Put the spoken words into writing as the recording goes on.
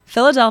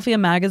Philadelphia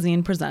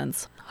Magazine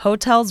presents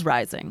Hotels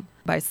Rising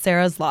by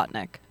Sarah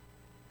Zlotnick.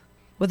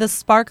 With a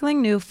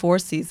sparkling new Four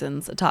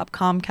Seasons atop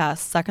Comcast's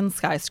second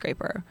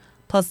skyscraper,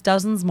 plus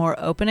dozens more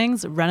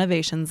openings,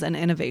 renovations, and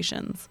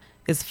innovations,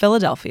 is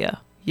Philadelphia,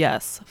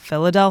 yes,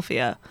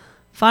 Philadelphia,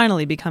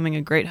 finally becoming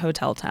a great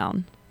hotel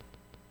town.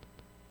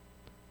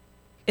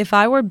 If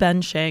I were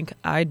Ben Shank,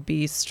 I'd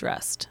be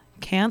stressed.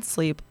 Can't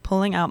sleep,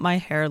 pulling out my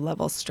hair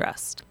level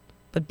stressed.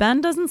 But Ben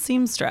doesn't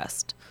seem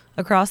stressed.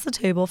 Across the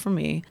table from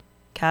me,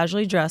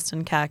 casually dressed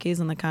in khakis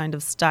and the kind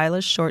of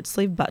stylish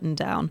short-sleeve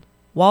button-down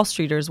Wall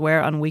Streeters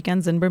wear on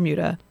weekends in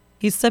Bermuda,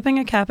 he's sipping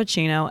a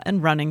cappuccino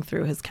and running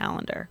through his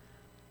calendar.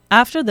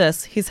 After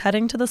this, he's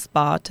heading to the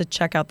spa to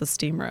check out the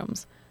steam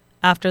rooms.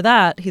 After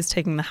that, he's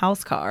taking the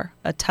house car,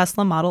 a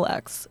Tesla Model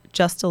X,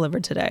 just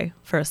delivered today,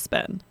 for a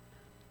spin.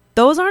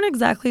 Those aren't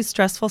exactly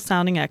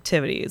stressful-sounding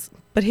activities,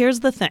 but here's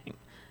the thing.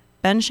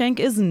 Ben Shank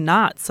is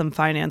not some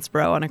finance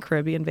bro on a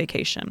Caribbean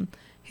vacation.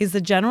 He's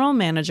the general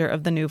manager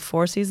of the new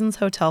Four Seasons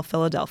Hotel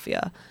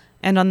Philadelphia,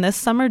 and on this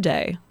summer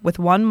day, with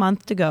 1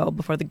 month to go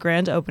before the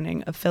grand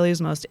opening of Philly's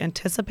most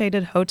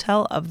anticipated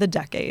hotel of the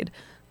decade,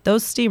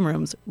 those steam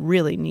rooms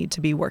really need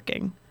to be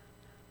working.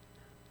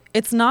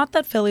 It's not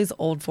that Philly's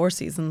old Four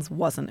Seasons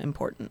wasn't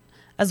important.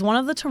 As one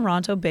of the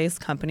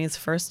Toronto-based company's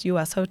first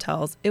U.S.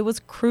 hotels, it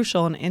was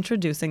crucial in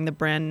introducing the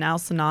brand now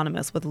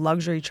synonymous with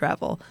luxury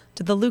travel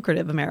to the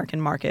lucrative American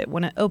market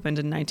when it opened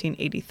in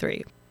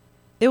 1983.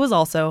 It was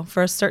also,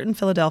 for a certain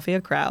Philadelphia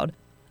crowd,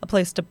 a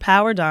place to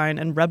power dine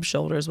and rub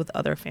shoulders with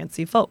other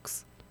fancy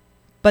folks.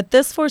 But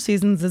this Four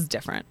Seasons is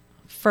different.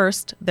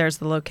 First, there's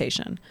the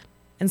location.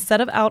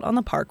 Instead of out on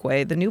the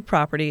Parkway, the new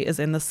property is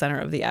in the center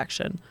of the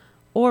action,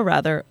 or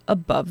rather,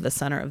 above the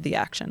center of the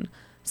action.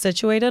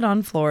 Situated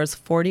on floors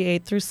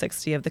 48 through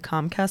 60 of the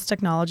Comcast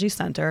Technology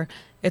Center,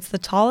 it's the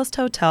tallest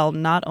hotel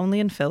not only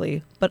in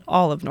Philly, but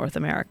all of North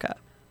America.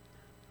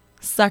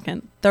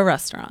 Second, the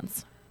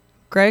restaurants.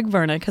 Greg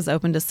Vernick has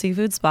opened a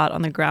seafood spot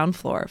on the ground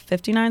floor,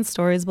 59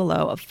 stories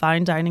below a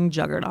fine dining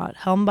juggernaut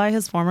helmed by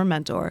his former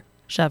mentor,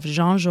 Chef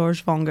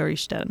Jean-Georges von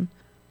Gerichten.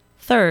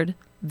 Third,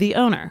 the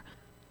owner.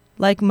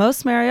 Like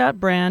most Marriott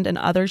brand and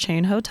other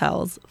chain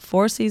hotels,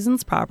 Four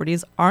Seasons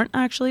properties aren't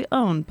actually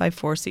owned by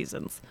Four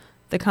Seasons.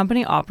 The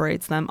company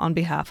operates them on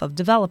behalf of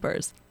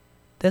developers.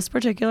 This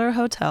particular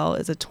hotel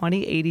is a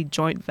 20/80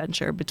 joint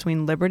venture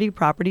between Liberty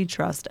Property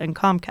Trust and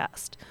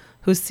Comcast,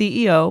 whose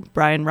CEO,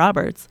 Brian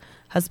Roberts,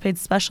 has paid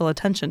special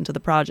attention to the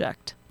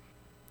project.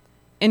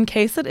 In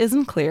case it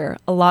isn't clear,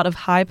 a lot of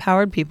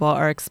high-powered people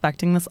are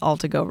expecting this all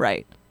to go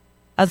right.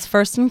 As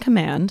first in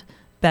command,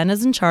 Ben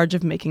is in charge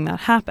of making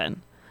that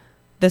happen.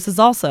 This is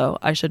also,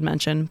 I should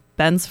mention,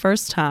 Ben's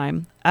first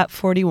time, at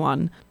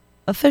 41,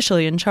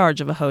 officially in charge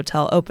of a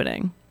hotel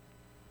opening.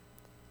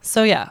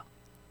 So yeah,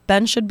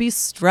 Ben should be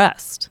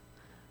stressed.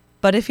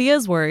 But if he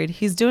is worried,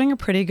 he's doing a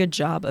pretty good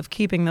job of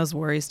keeping those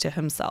worries to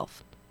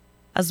himself.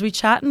 As we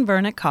chat in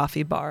Vernick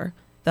Coffee Bar,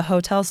 the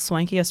hotel's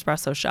swanky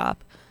espresso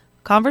shop,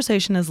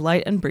 conversation is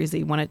light and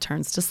breezy when it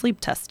turns to sleep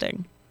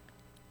testing.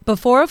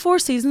 Before a Four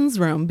Seasons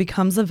room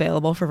becomes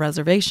available for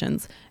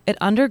reservations, it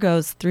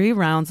undergoes 3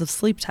 rounds of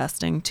sleep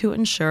testing to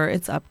ensure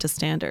it's up to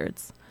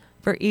standards.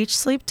 For each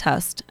sleep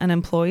test, an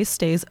employee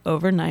stays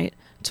overnight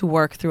to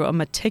work through a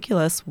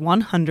meticulous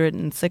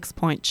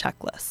 106-point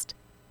checklist.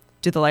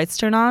 Do the lights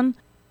turn on?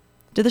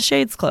 Do the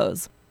shades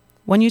close?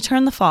 When you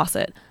turn the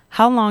faucet,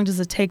 how long does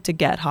it take to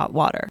get hot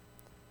water?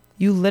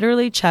 You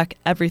literally check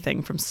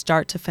everything from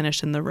start to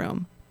finish in the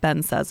room,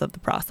 Ben says of the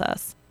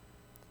process.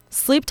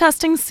 Sleep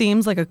testing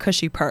seems like a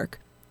cushy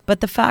perk, but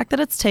the fact that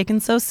it's taken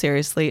so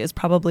seriously is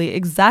probably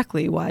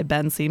exactly why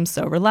Ben seems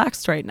so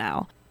relaxed right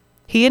now.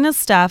 He and his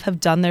staff have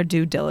done their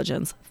due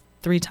diligence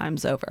 3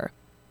 times over.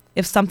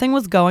 If something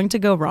was going to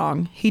go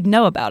wrong, he'd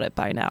know about it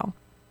by now,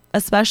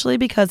 especially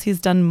because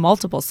he's done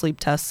multiple sleep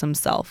tests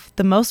himself,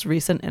 the most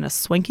recent in a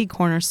swanky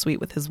corner suite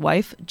with his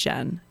wife,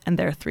 Jen, and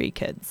their 3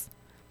 kids.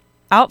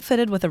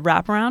 Outfitted with a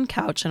wraparound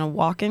couch and a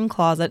walk-in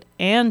closet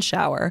and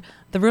shower,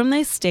 the room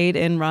they stayed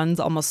in runs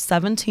almost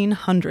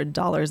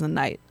 $1,700 a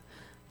night.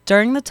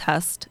 During the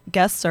test,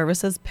 guest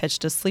services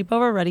pitched a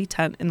sleepover-ready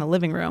tent in the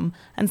living room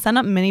and sent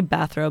up mini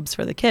bathrobes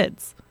for the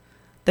kids.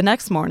 The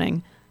next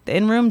morning, the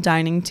in-room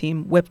dining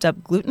team whipped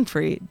up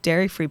gluten-free,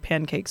 dairy-free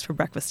pancakes for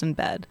breakfast in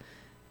bed.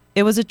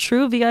 It was a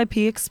true VIP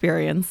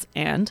experience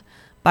and,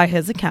 by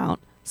his account,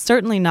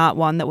 certainly not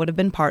one that would have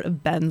been part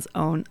of Ben's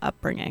own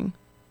upbringing.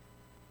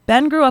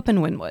 Ben grew up in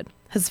Wynwood.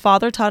 His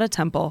father taught at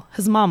Temple,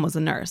 his mom was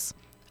a nurse.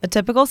 A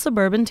typical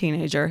suburban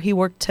teenager, he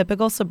worked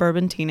typical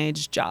suburban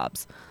teenage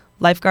jobs,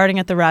 lifeguarding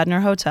at the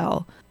Radnor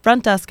Hotel,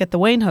 front desk at the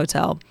Wayne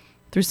Hotel,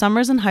 through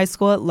summers in high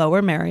school at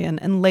Lower Merion,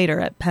 and later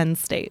at Penn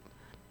State.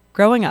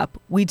 Growing up,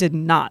 we did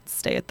not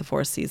stay at the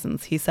Four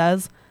Seasons, he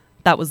says.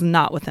 That was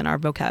not within our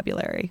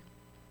vocabulary.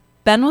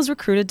 Ben was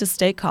recruited to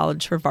State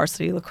College for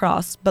varsity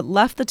lacrosse, but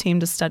left the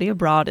team to study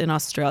abroad in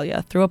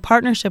Australia through a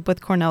partnership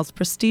with Cornell's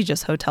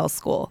prestigious hotel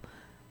school.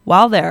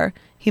 While there,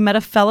 he met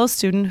a fellow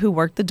student who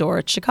worked the door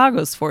at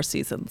Chicago's Four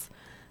Seasons.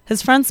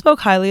 His friend spoke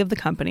highly of the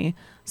company,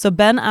 so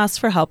Ben asked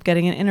for help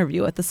getting an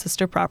interview at the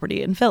sister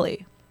property in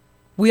Philly.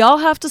 We all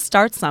have to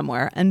start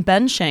somewhere, and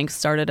Ben Shank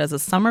started as a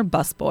summer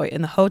busboy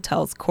in the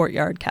hotel's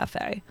Courtyard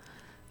Cafe.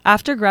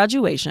 After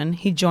graduation,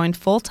 he joined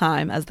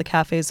full-time as the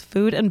cafe's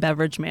food and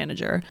beverage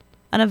manager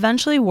and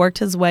eventually worked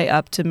his way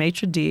up to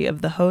maitre d'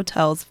 of the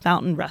hotel's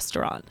Fountain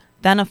Restaurant,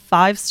 then a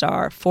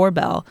 5-star,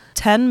 4-bell,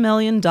 $10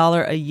 million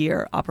a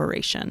year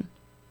operation.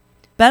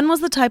 Ben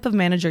was the type of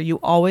manager you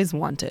always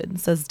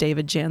wanted, says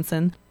David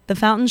Jansen, the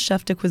Fountain's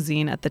chef de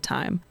cuisine at the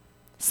time.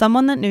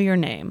 Someone that knew your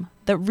name,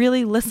 that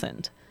really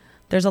listened.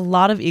 There's a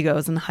lot of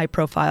egos in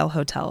high-profile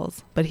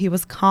hotels, but he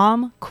was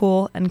calm,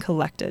 cool, and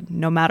collected,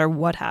 no matter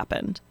what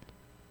happened.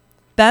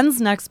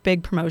 Ben's next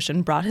big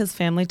promotion brought his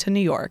family to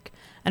New York,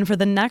 and for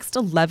the next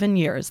 11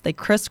 years, they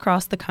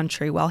crisscrossed the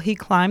country while he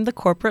climbed the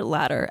corporate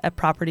ladder at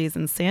properties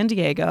in San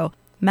Diego,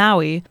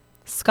 Maui,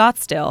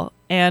 Scottsdale,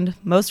 and,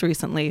 most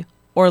recently,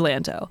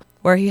 Orlando,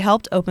 where he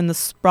helped open the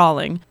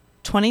sprawling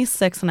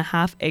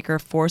 26.5-acre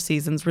Four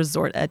Seasons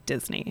resort at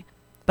Disney.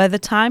 By the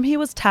time he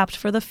was tapped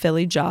for the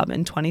Philly job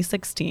in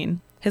 2016,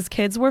 his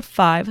kids were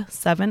 5,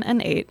 7,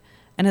 and 8,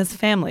 and his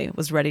family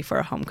was ready for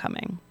a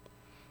homecoming.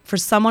 For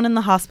someone in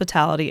the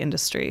hospitality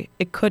industry,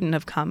 it couldn't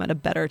have come at a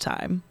better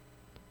time.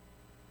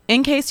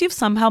 In case you've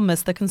somehow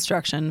missed the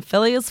construction,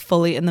 Philly is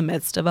fully in the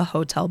midst of a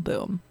hotel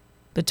boom.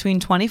 Between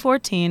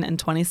 2014 and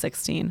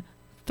 2016,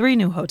 3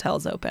 new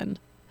hotels opened.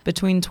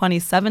 Between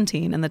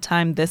 2017 and the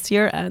time this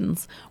year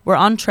ends, we're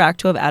on track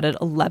to have added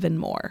 11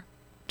 more.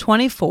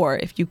 24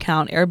 if you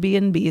count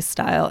Airbnb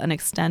style and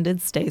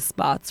extended stay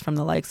spots from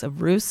the likes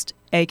of Roost,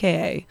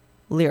 aka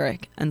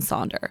Lyric, and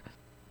Sonder.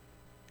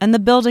 And the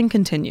building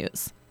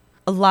continues.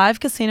 A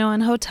live casino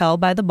and hotel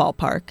by the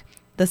ballpark,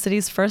 the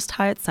city's first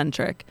Hyatt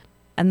Centric,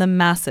 and the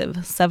massive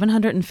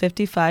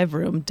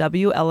 755-room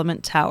W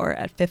Element Tower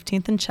at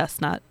 15th and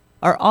Chestnut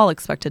are all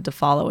expected to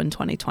follow in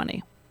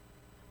 2020.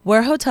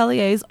 Where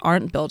hoteliers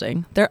aren't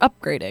building, they're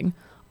upgrading.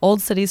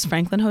 Old City's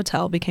Franklin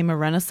Hotel became a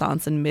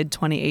renaissance in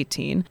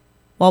mid-2018,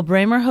 while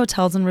Braemar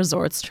Hotels and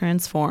Resorts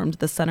transformed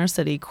the Center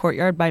City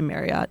Courtyard by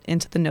Marriott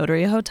into the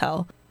Notary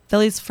Hotel,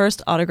 Philly's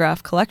first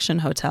Autograph Collection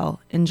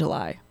hotel, in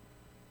July.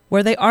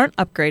 Where they aren't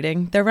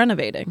upgrading, they're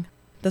renovating.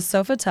 The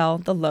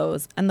Sofitel, the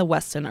Loews, and the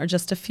Westin are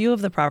just a few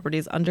of the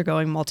properties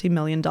undergoing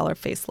multi-million-dollar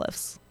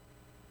facelifts.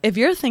 If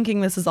you're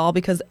thinking this is all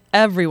because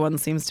everyone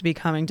seems to be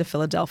coming to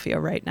Philadelphia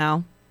right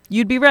now,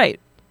 you'd be right.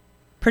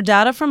 Per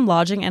data from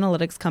lodging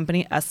analytics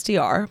company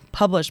STR,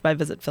 published by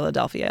Visit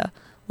Philadelphia,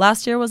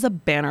 last year was a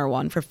banner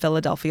one for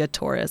Philadelphia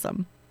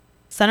tourism.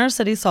 Center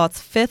City saw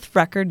its 5th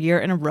record year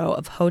in a row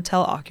of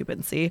hotel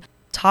occupancy,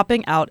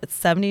 topping out at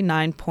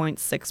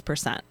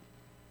 79.6%.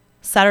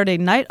 Saturday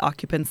night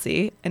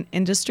occupancy, an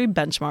industry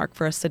benchmark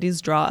for a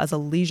city's draw as a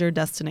leisure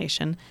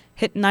destination,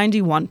 hit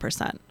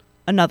 91%,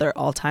 another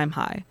all-time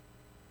high.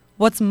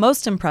 What's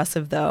most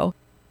impressive, though,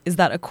 is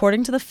that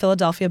according to the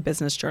Philadelphia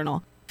Business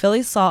Journal,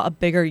 Philly saw a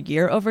bigger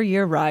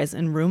year-over-year rise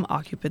in room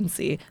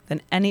occupancy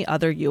than any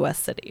other U.S.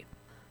 city.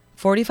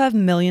 45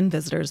 million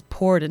visitors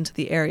poured into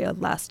the area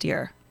last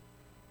year.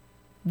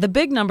 The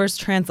big numbers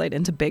translate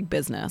into big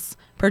business.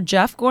 Per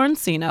Jeff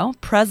Guarncino,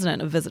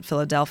 president of Visit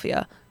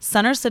Philadelphia,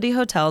 Center City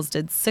Hotels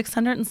did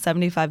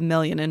 $675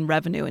 million in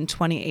revenue in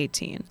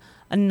 2018,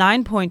 a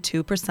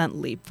 9.2%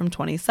 leap from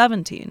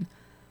 2017.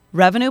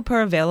 Revenue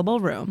per available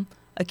room,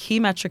 a key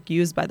metric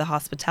used by the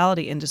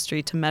hospitality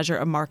industry to measure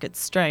a market's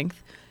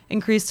strength,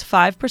 increased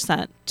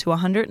 5% to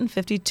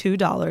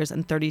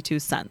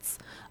 $152.32,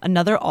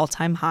 another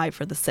all-time high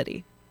for the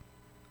city.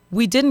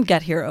 We didn't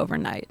get here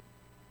overnight.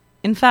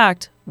 In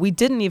fact, we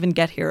didn't even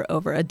get here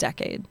over a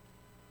decade.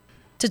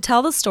 To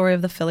tell the story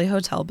of the Philly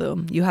hotel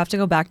boom, you have to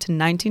go back to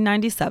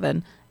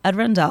 1997, Ed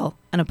Rendell,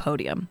 and a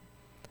podium.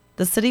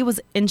 The city was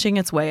inching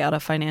its way out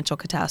of financial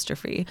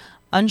catastrophe,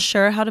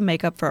 unsure how to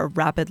make up for a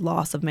rapid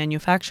loss of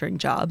manufacturing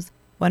jobs,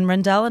 when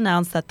Rendell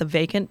announced that the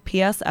vacant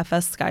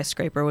PSFS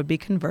skyscraper would be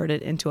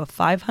converted into a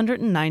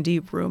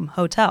 590-room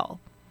hotel.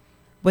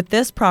 With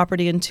this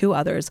property and 2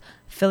 others,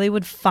 Philly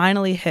would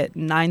finally hit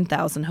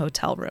 9,000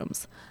 hotel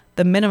rooms,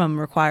 the minimum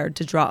required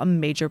to draw a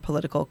major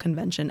political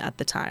convention at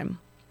the time.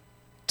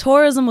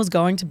 Tourism was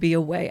going to be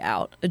a way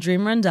out, a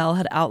dream Rendell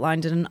had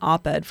outlined in an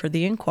op-ed for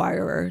The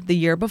Inquirer the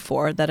year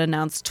before that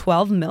announced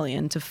 $12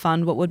 million to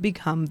fund what would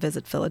become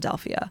Visit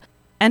Philadelphia.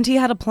 And he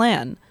had a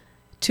plan.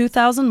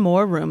 2,000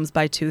 more rooms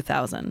by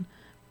 2000.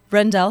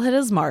 Rendell hit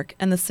his mark,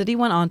 and the city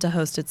went on to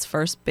host its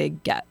first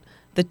big get,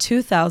 the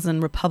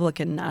 2000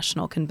 Republican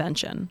National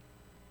Convention.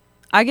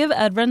 I give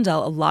Ed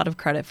Rendell a lot of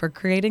credit for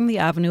creating the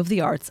Avenue of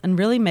the Arts and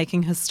really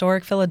making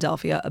historic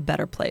Philadelphia a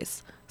better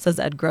place, says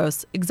Ed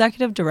Gross,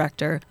 executive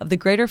director of the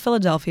Greater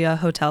Philadelphia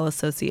Hotel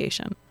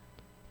Association.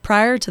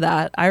 Prior to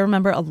that, I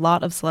remember a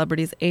lot of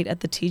celebrities ate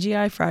at the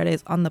TGI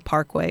Fridays on the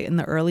Parkway in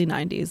the early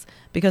 90s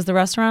because the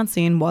restaurant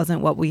scene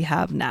wasn't what we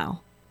have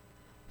now.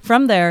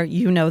 From there,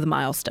 you know the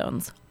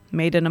milestones.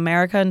 Made in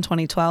America in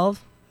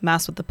 2012,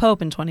 Mass with the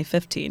Pope in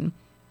 2015,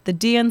 the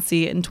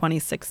DNC in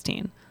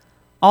 2016.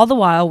 All the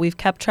while, we've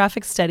kept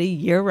traffic steady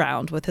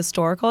year-round with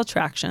historical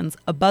attractions,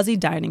 a buzzy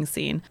dining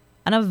scene,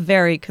 and a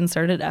very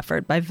concerted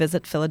effort by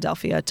Visit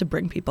Philadelphia to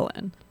bring people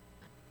in.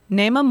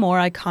 Name a more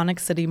iconic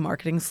city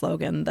marketing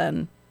slogan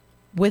than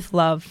 "With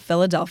Love,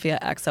 Philadelphia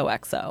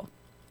XOXO."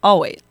 I'll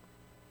wait.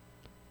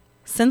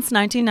 Since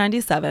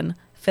 1997,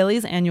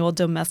 Philly's annual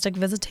domestic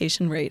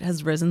visitation rate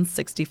has risen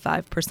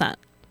 65%.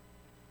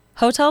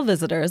 Hotel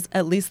visitors,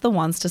 at least the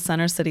ones to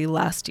Center City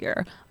last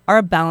year, are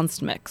a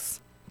balanced mix.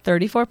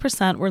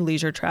 34% were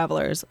leisure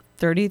travelers,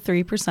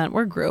 33%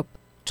 were group,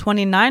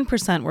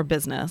 29% were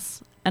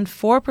business, and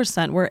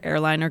 4% were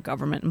airline or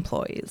government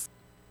employees.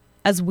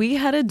 As we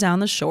headed down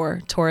the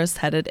shore, tourists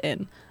headed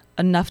in,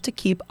 enough to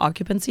keep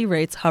occupancy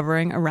rates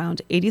hovering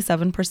around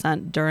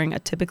 87% during a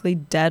typically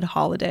dead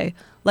holiday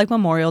like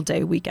Memorial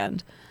Day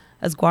weekend.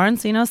 As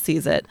Guarancino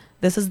sees it,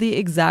 this is the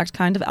exact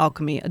kind of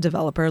alchemy a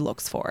developer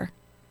looks for.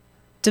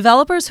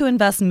 Developers who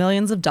invest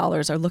millions of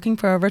dollars are looking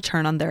for a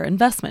return on their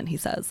investment, he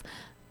says.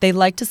 They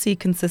like to see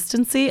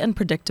consistency and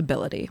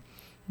predictability.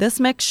 This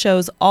mix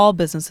shows all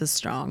businesses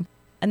strong,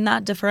 and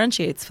that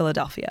differentiates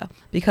Philadelphia,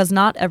 because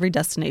not every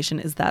destination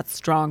is that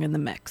strong in the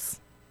mix.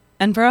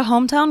 And for a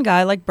hometown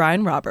guy like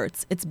Brian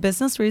Roberts, it's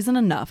business reason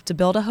enough to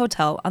build a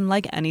hotel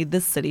unlike any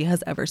this city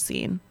has ever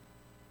seen.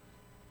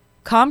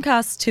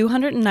 Comcast's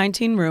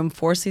 219-room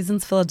Four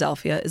Seasons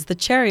Philadelphia is the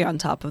cherry on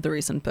top of the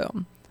recent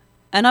boom.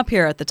 And up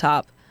here at the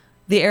top,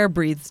 the air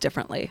breathes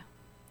differently.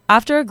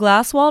 After a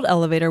glass-walled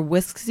elevator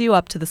whisks you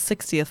up to the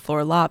 60th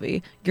floor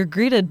lobby, you're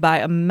greeted by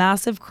a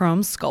massive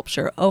chrome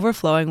sculpture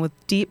overflowing with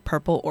deep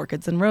purple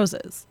orchids and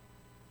roses.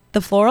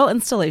 The floral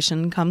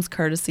installation comes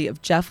courtesy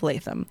of Jeff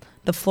Latham,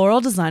 the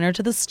floral designer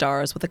to the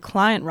stars with a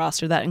client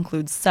roster that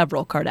includes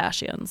several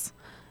Kardashians.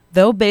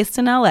 Though based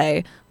in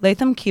LA,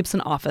 Latham keeps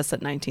an office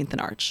at 19th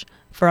and Arch.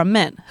 For a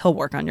mint, he'll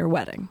work on your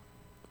wedding.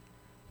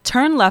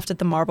 Turn left at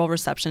the marble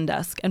reception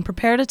desk and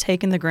prepare to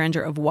take in the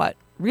grandeur of what,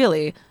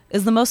 really,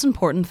 is the most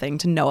important thing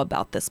to know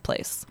about this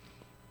place.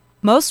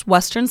 Most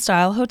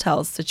Western-style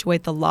hotels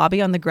situate the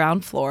lobby on the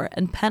ground floor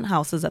and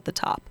penthouses at the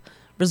top,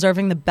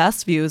 reserving the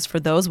best views for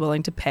those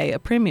willing to pay a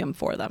premium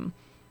for them.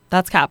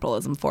 That's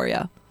capitalism for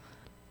you.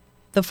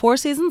 The Four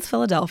Seasons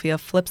Philadelphia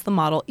flips the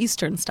model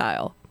Eastern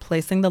style,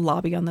 placing the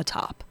lobby on the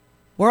top.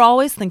 We're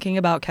always thinking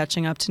about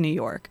catching up to New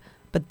York,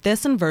 but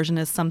this inversion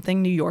is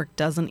something New York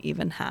doesn't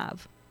even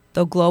have,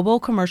 though global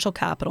commercial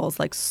capitals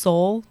like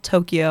Seoul,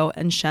 Tokyo,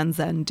 and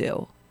Shenzhen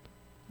do.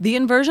 The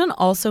inversion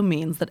also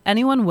means that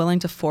anyone willing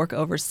to fork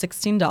over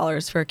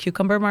 $16 for a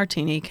cucumber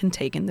martini can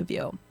take in the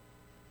view.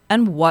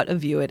 And what a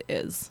view it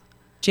is.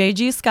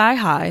 JG Sky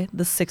High,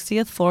 the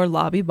 60th floor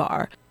lobby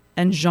bar,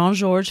 and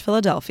Jean-Georges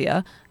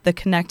Philadelphia, the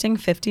connecting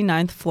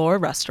 59th floor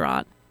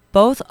restaurant,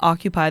 both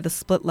occupy the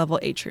split-level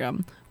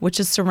atrium,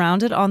 which is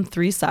surrounded on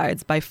three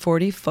sides by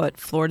 40-foot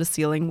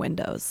floor-to-ceiling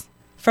windows.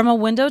 From a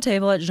window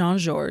table at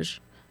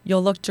Jean-Georges,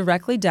 you'll look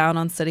directly down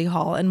on City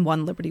Hall and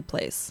One Liberty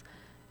Place.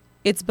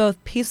 It's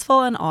both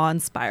peaceful and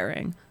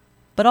awe-inspiring,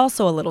 but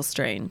also a little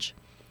strange.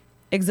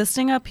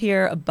 Existing up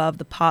here above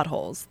the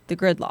potholes, the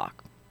gridlock,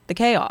 the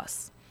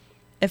chaos,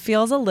 it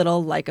feels a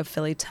little like a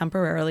Philly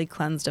temporarily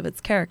cleansed of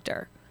its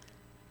character.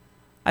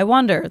 I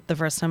wonder, the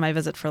first time I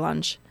visit for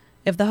lunch,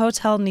 if the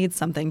hotel needs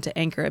something to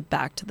anchor it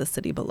back to the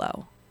city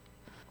below.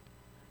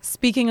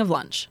 Speaking of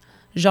lunch,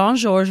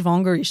 Jean-Georges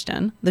von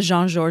Gerichten, the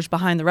Jean-Georges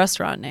behind the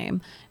restaurant name,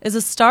 is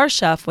a star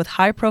chef with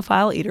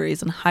high-profile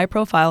eateries and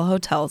high-profile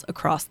hotels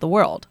across the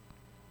world.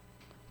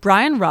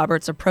 Brian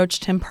Roberts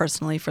approached him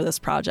personally for this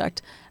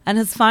project, and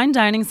his fine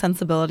dining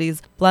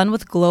sensibilities blend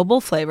with global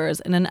flavors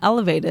in an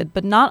elevated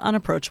but not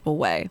unapproachable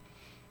way.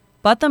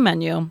 But the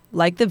menu,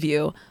 like the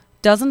view,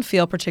 doesn't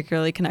feel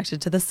particularly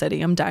connected to the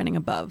city I'm dining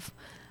above.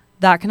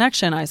 That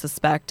connection, I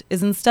suspect,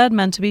 is instead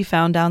meant to be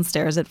found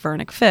downstairs at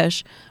Vernick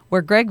Fish,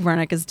 where Greg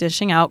Vernick is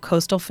dishing out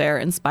coastal fare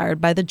inspired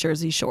by the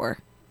Jersey Shore.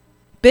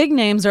 Big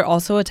names are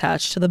also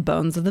attached to the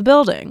bones of the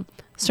building.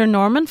 Sir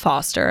Norman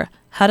Foster,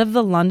 head of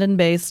the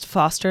London-based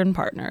Foster &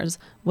 Partners,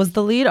 was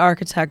the lead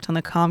architect on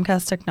the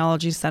Comcast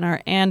Technology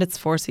Center and its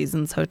Four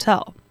Seasons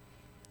Hotel.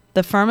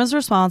 The firm is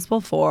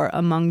responsible for,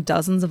 among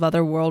dozens of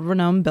other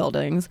world-renowned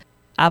buildings,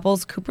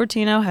 Apple's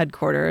Cupertino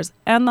headquarters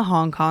and the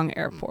Hong Kong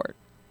airport.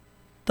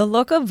 The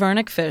look of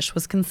Vernick Fish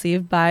was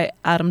conceived by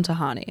Adam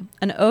Tahani,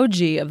 an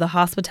OG of the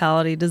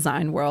hospitality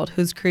design world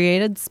who's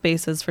created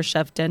spaces for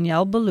chef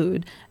Daniel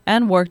Boulud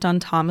and worked on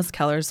Thomas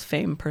Keller's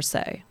Fame Per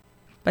Se.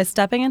 By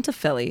stepping into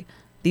Philly,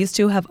 these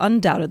two have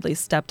undoubtedly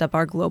stepped up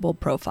our global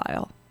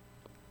profile.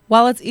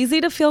 While it's easy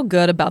to feel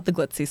good about the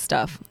glitzy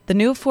stuff, the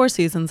new Four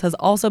Seasons has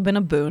also been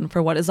a boon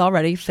for what is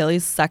already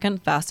Philly's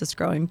second fastest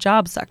growing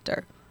job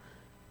sector.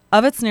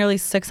 Of its nearly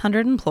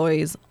 600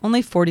 employees,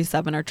 only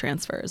 47 are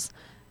transfers.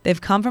 They've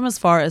come from as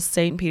far as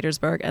St.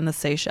 Petersburg and the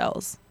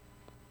Seychelles.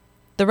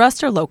 The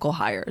rest are local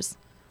hires.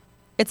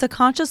 It's a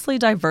consciously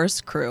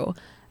diverse crew,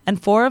 and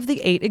 4 of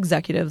the 8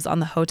 executives on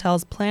the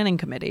hotel's planning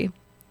committee,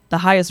 the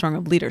highest rung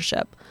of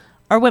leadership,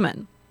 are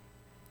women.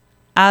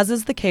 As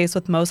is the case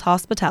with most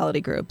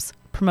hospitality groups,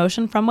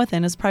 promotion from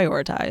within is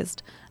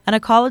prioritized, and a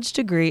college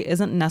degree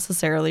isn't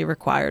necessarily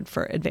required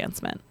for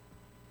advancement.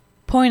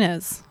 Point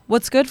is,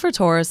 what's good for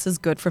tourists is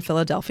good for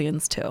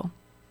Philadelphians too.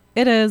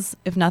 It is,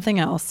 if nothing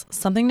else,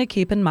 something to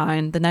keep in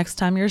mind the next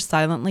time you're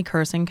silently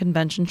cursing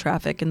convention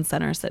traffic in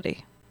Center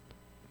City.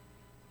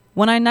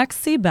 When I next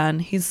see Ben,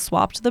 he's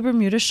swapped the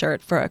Bermuda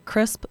shirt for a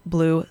crisp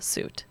blue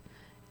suit.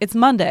 It's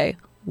Monday,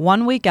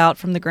 1 week out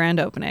from the grand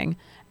opening,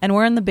 and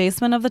we're in the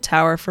basement of the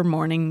tower for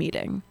morning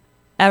meeting.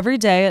 Every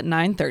day at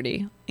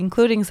 9:30,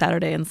 including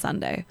Saturday and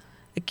Sunday,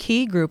 a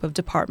key group of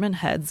department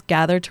heads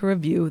gather to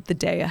review the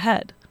day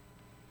ahead.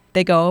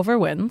 They go over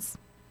wins,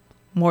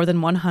 more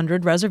than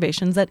 100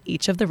 reservations at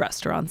each of the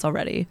restaurants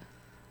already,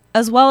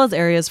 as well as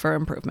areas for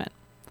improvement.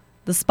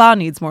 The spa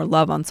needs more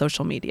love on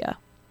social media.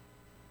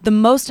 The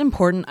most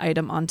important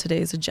item on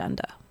today's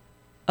agenda: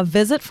 a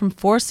visit from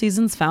Four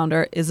Seasons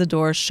founder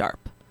Isadore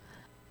Sharp.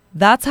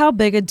 That's how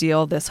big a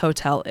deal this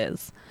hotel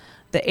is.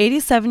 The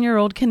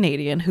 87-year-old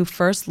Canadian who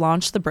first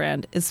launched the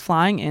brand is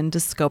flying in to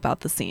scope out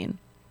the scene.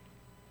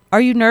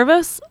 "Are you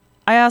nervous?"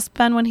 I ask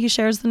Ben when he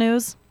shares the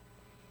news.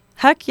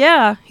 "Heck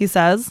yeah," he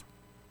says.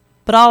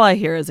 But all I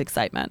hear is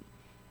excitement.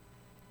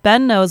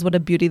 Ben knows what a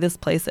beauty this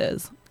place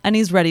is, and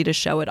he's ready to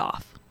show it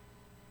off.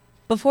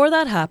 Before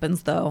that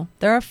happens, though,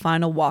 there are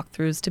final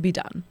walkthroughs to be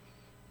done.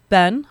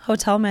 Ben,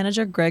 hotel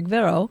manager Greg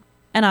Vero,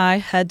 and I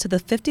head to the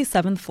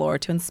 57th floor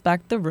to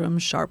inspect the room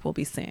Sharp will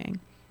be seeing.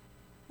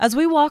 As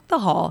we walk the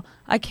hall,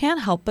 I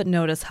can't help but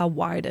notice how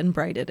wide and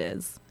bright it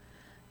is.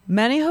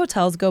 Many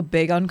hotels go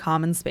big on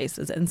common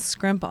spaces and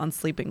scrimp on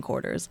sleeping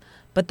quarters,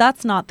 but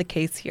that's not the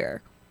case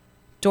here.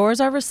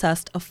 Doors are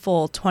recessed a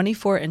full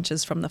 24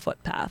 inches from the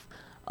footpath,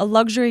 a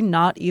luxury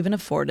not even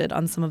afforded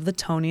on some of the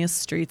toniest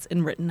streets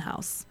in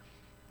Rittenhouse.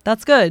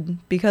 That's good,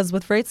 because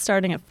with rates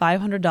starting at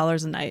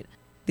 $500 a night,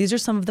 these are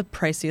some of the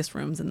priciest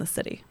rooms in the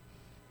city.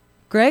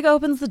 Greg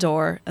opens the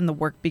door and the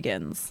work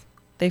begins.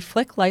 They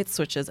flick light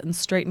switches and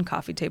straighten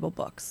coffee table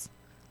books.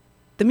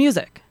 The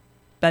music,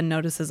 Ben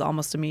notices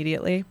almost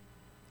immediately.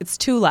 It's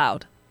too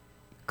loud.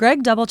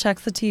 Greg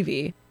double-checks the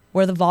TV,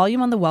 where the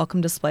volume on the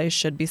welcome display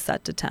should be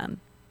set to 10.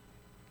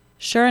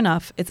 Sure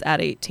enough, it's at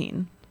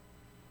 18.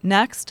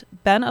 Next,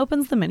 Ben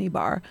opens the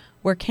minibar,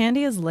 where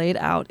candy is laid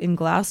out in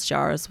glass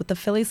jars with the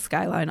Philly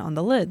skyline on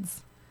the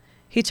lids.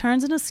 He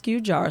turns an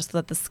askew jar so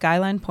that the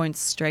skyline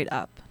points straight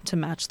up to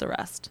match the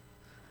rest.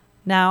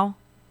 Now,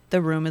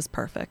 the room is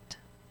perfect.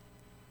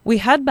 We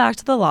head back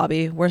to the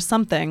lobby where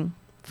something,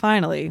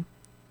 finally,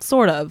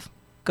 sort of,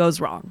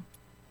 goes wrong.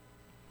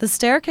 The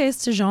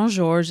staircase to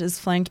Jean-Georges is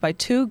flanked by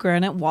 2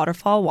 granite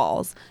waterfall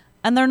walls,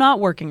 and they're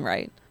not working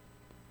right.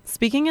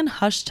 Speaking in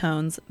hushed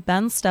tones,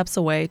 Ben steps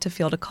away to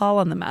field a call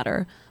on the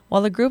matter,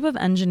 while a group of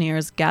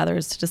engineers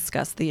gathers to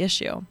discuss the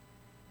issue.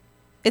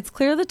 It's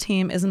clear the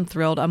team isn't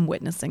thrilled I'm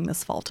witnessing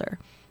this falter.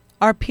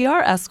 Our PR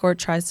escort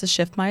tries to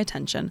shift my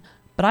attention,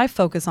 but I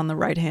focus on the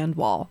right-hand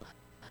wall.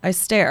 I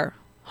stare,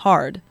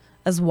 hard,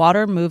 as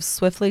water moves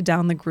swiftly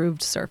down the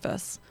grooved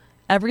surface.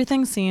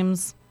 Everything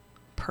seems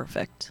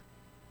perfect.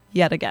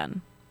 Yet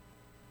again.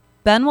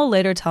 Ben will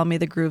later tell me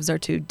the grooves are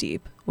too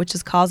deep, which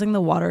is causing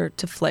the water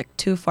to flick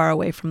too far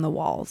away from the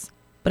walls.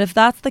 But if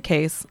that's the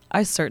case,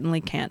 I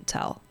certainly can't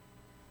tell.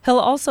 He'll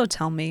also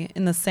tell me,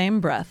 in the same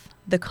breath,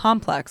 the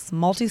complex,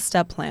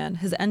 multi-step plan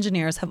his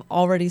engineers have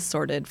already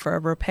sorted for a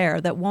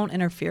repair that won't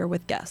interfere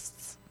with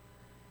guests.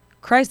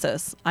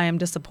 Crisis, I am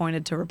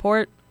disappointed to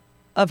report,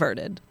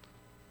 averted.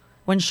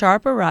 When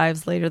Sharp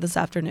arrives later this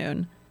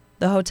afternoon,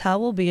 the hotel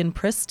will be in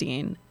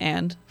pristine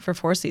and, for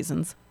Four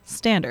Seasons,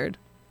 standard,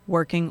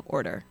 working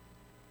order.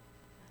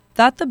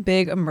 That the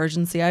big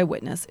emergency I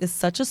witness is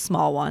such a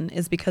small one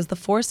is because the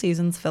Four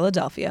Seasons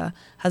Philadelphia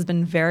has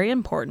been very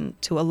important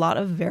to a lot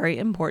of very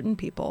important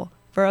people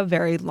for a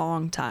very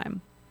long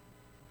time.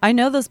 I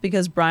know this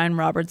because Brian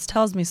Roberts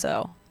tells me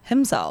so,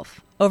 himself,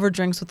 over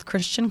drinks with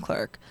Christian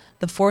Clerk,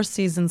 the Four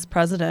Seasons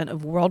president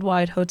of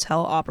Worldwide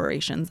Hotel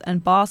Operations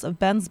and boss of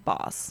Ben's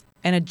boss,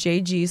 and a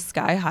JG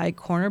Sky High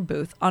corner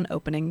booth on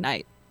opening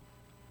night.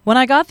 When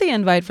I got the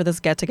invite for this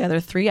get-together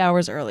 3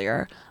 hours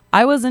earlier,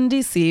 I was in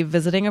D.C.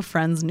 visiting a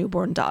friend's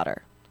newborn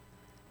daughter.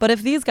 But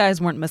if these guys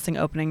weren't missing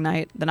opening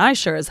night, then I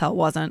sure as hell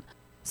wasn't,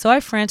 so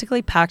I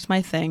frantically packed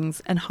my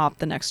things and hopped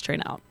the next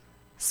train out.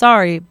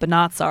 Sorry, but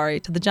not sorry,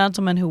 to the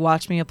gentleman who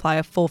watched me apply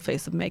a full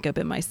face of makeup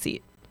in my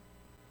seat.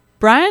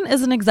 Brian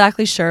isn't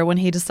exactly sure when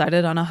he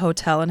decided on a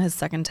hotel in his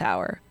second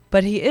tower,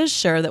 but he is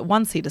sure that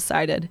once he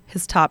decided,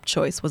 his top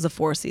choice was a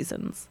Four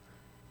Seasons.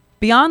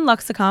 Beyond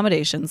luxe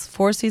accommodations,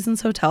 Four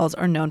Seasons hotels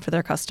are known for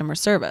their customer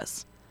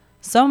service.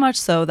 So much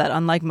so that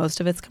unlike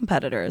most of its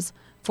competitors,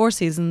 Four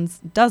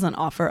Seasons doesn't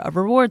offer a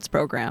rewards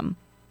program.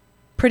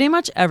 Pretty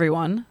much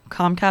everyone,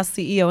 Comcast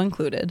CEO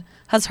included,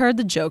 has heard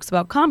the jokes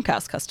about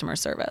Comcast customer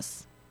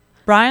service.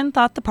 Brian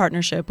thought the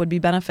partnership would be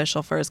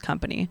beneficial for his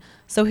company,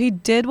 so he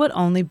did what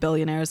only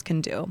billionaires can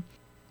do,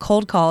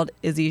 cold-called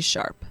Izzy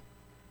Sharp.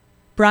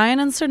 Brian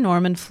and Sir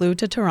Norman flew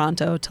to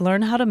Toronto to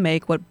learn how to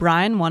make what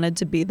Brian wanted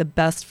to be the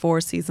best Four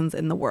Seasons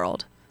in the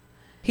world.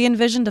 He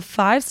envisioned a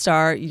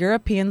 5-star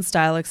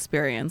European-style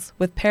experience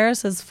with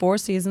Paris's Four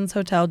Seasons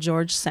Hotel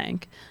Georges V,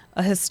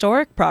 a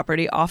historic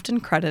property often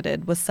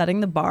credited with setting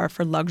the bar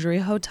for luxury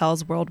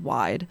hotels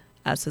worldwide,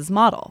 as his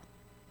model.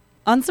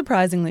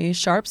 Unsurprisingly,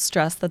 Sharp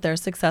stressed that their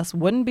success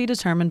wouldn't be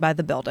determined by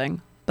the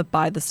building, but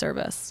by the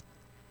service.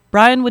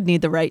 Brian would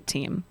need the right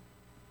team.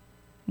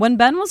 When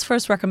Ben was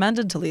first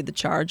recommended to lead the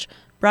charge,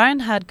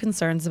 Brian had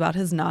concerns about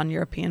his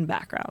non-European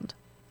background.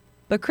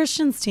 But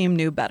Christian's team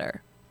knew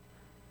better.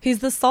 He's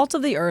the salt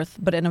of the earth,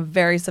 but in a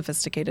very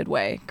sophisticated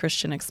way,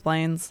 Christian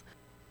explains.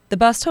 The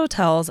best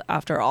hotels,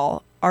 after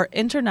all, are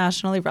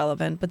internationally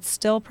relevant but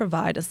still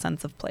provide a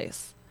sense of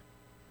place.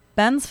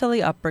 Ben's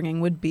Philly upbringing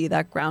would be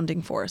that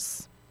grounding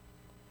force.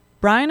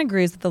 Brian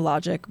agrees with the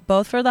logic,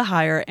 both for the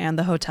hire and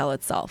the hotel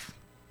itself.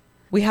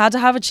 We had to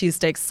have a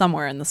cheesesteak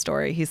somewhere in the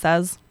story, he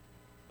says.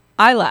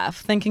 I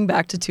laugh, thinking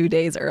back to 2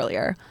 days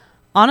earlier.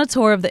 On a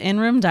tour of the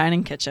in-room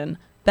dining kitchen,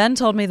 Ben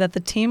told me that the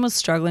team was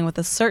struggling with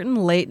a certain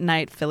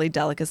late-night Philly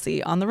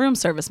delicacy on the room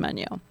service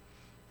menu.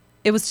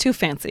 It was too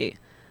fancy.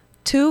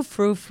 Too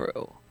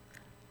frou-frou.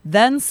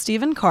 Then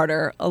Stephen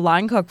Carter, a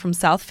line cook from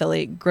South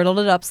Philly,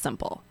 griddled it up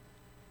simple.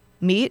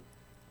 Meat,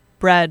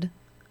 bread,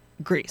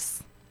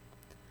 grease.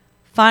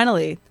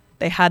 Finally,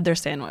 they had their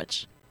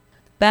sandwich.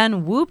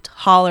 Ben whooped,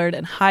 hollered,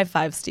 and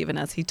high-fived Stephen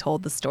as he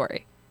told the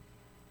story.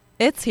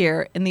 It's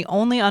here, in the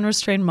only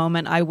unrestrained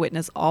moment I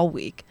witness all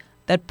week,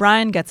 that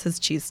Brian gets his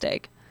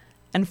cheesesteak,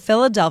 and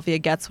Philadelphia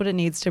gets what it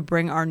needs to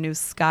bring our new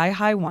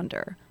sky-high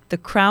wonder, the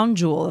crown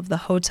jewel of the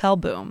hotel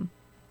boom,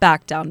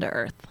 back down to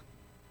earth.